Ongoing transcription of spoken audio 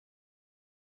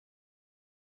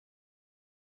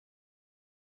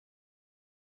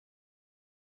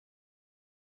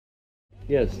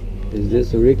Yes. Is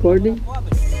this a recording?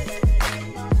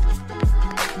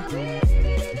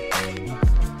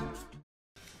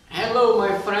 Hello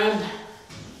my friend,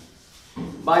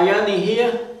 Bahiano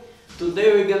here.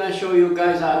 Today we're gonna show you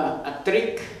guys a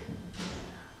trick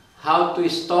how to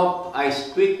stop a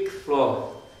squeak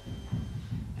floor.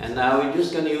 And we're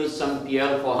just gonna use some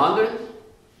PL 400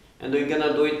 and we're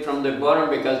gonna do it from the bottom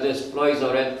because this floor is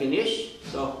already finished.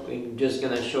 So we're just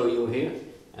gonna show you here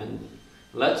and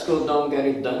let's go down, get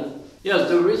it done. Yes,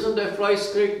 the reason the floor is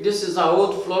squeak, this is an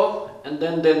old floor and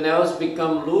then the nails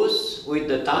become loose with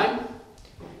the time.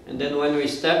 And then when we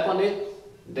step on it,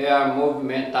 there are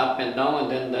movement up and down,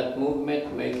 and then that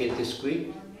movement make it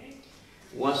squeak.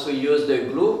 Once we use the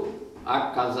glue,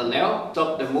 act as a nail,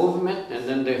 stop the movement, and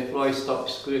then the floor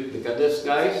stops squeak. Because this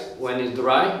guys, when it's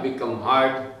dry, become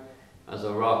hard as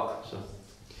a rock. So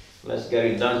let's get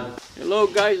it done. Hello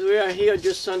guys, we are here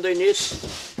just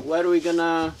underneath where we're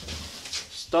gonna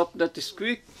stop that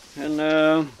squeak,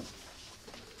 and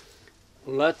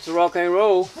let's rock and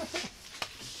roll.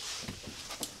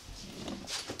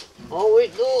 All we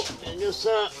do is just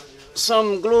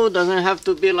some glue, doesn't have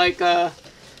to be like I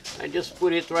just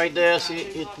put it right there, see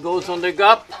it goes on the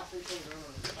gap,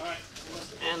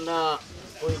 and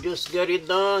we just get it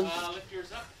done.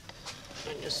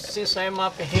 And just, since I'm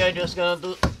up here, I'm just gonna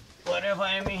do whatever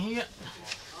I'm in here.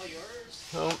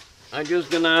 So I'm just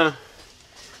gonna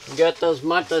get as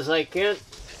much as I can.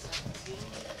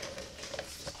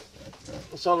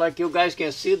 So like you guys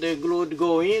can see, the glue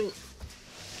go in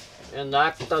and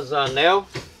act as a nail.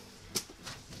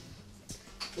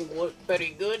 It works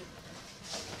very good.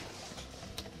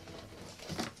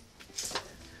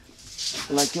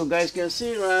 Like you guys can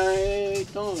see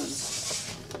right on.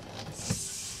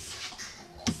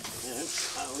 And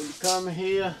I will come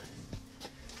here,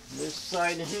 this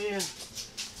side here.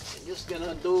 I'm just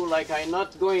gonna do like I'm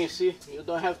not going, see, you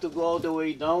don't have to go all the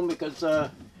way down because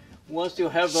once you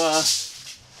have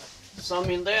some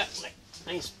in there, like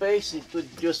in space, it would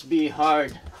just be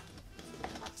hard.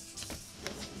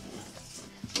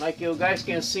 Like you guys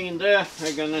can see in there,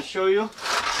 I'm gonna show you.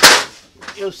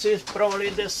 You'll see probably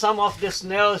there's some of these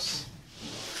nails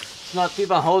not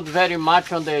even hold very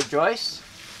much on the joist.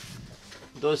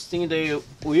 Those things, they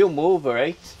will move,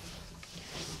 right?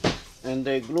 And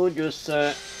the glue just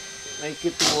make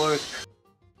it work.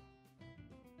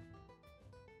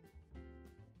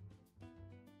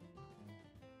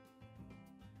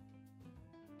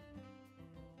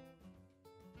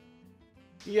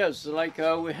 Yes, like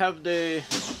we have the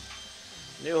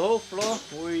whole floor.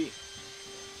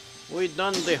 We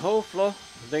done the whole floor,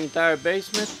 the entire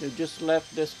basement. We just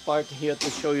left this part here to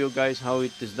show you guys how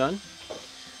it is done.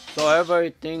 So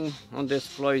everything on this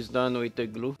floor is done with the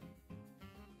glue.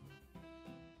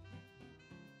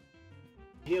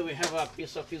 Here we have a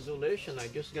piece of insulation.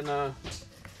 I'm just gonna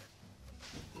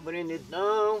bring it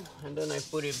down and then I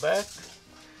put it back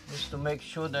just to make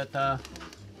sure that I'm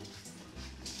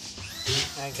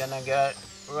gonna get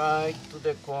right to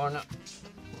the corner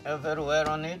everywhere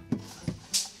on it.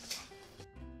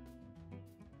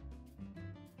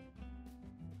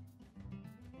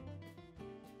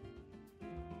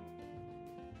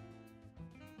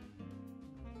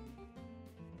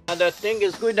 Another thing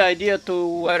is good idea to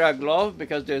wear a glove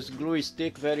because this glue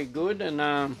stick very good. And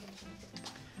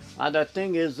other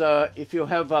thing is if you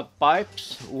have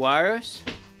pipes, wires,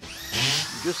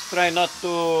 just try not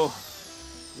to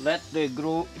let the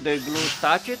glue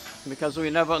touch it because we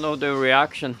never know the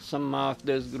reaction. Some of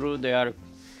this glue they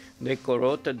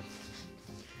corroded.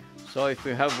 So if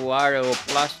you have wire or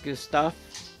plastic stuff,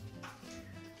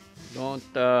 don't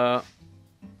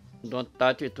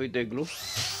touch it with the glue.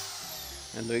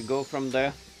 And we go from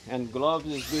there. And gloves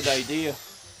is good idea.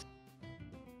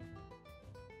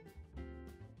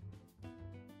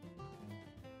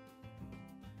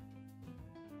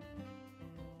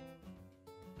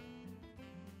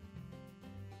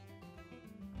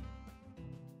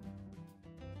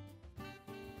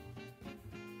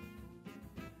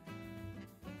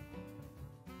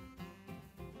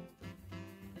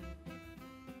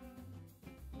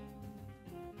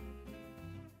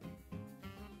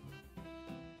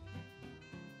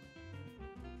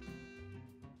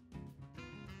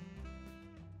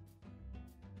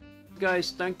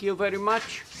 Guys, thank you very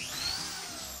much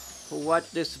for watching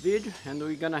this video, and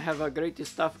we're gonna have a great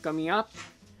stuff coming up.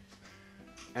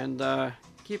 And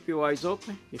keep your eyes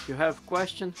open. If you have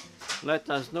questions, let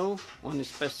us know on the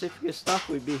specific stuff.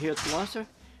 We'll be here to answer.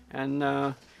 And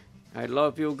I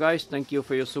love you guys. Thank you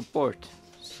for your support.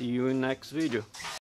 See you in next video.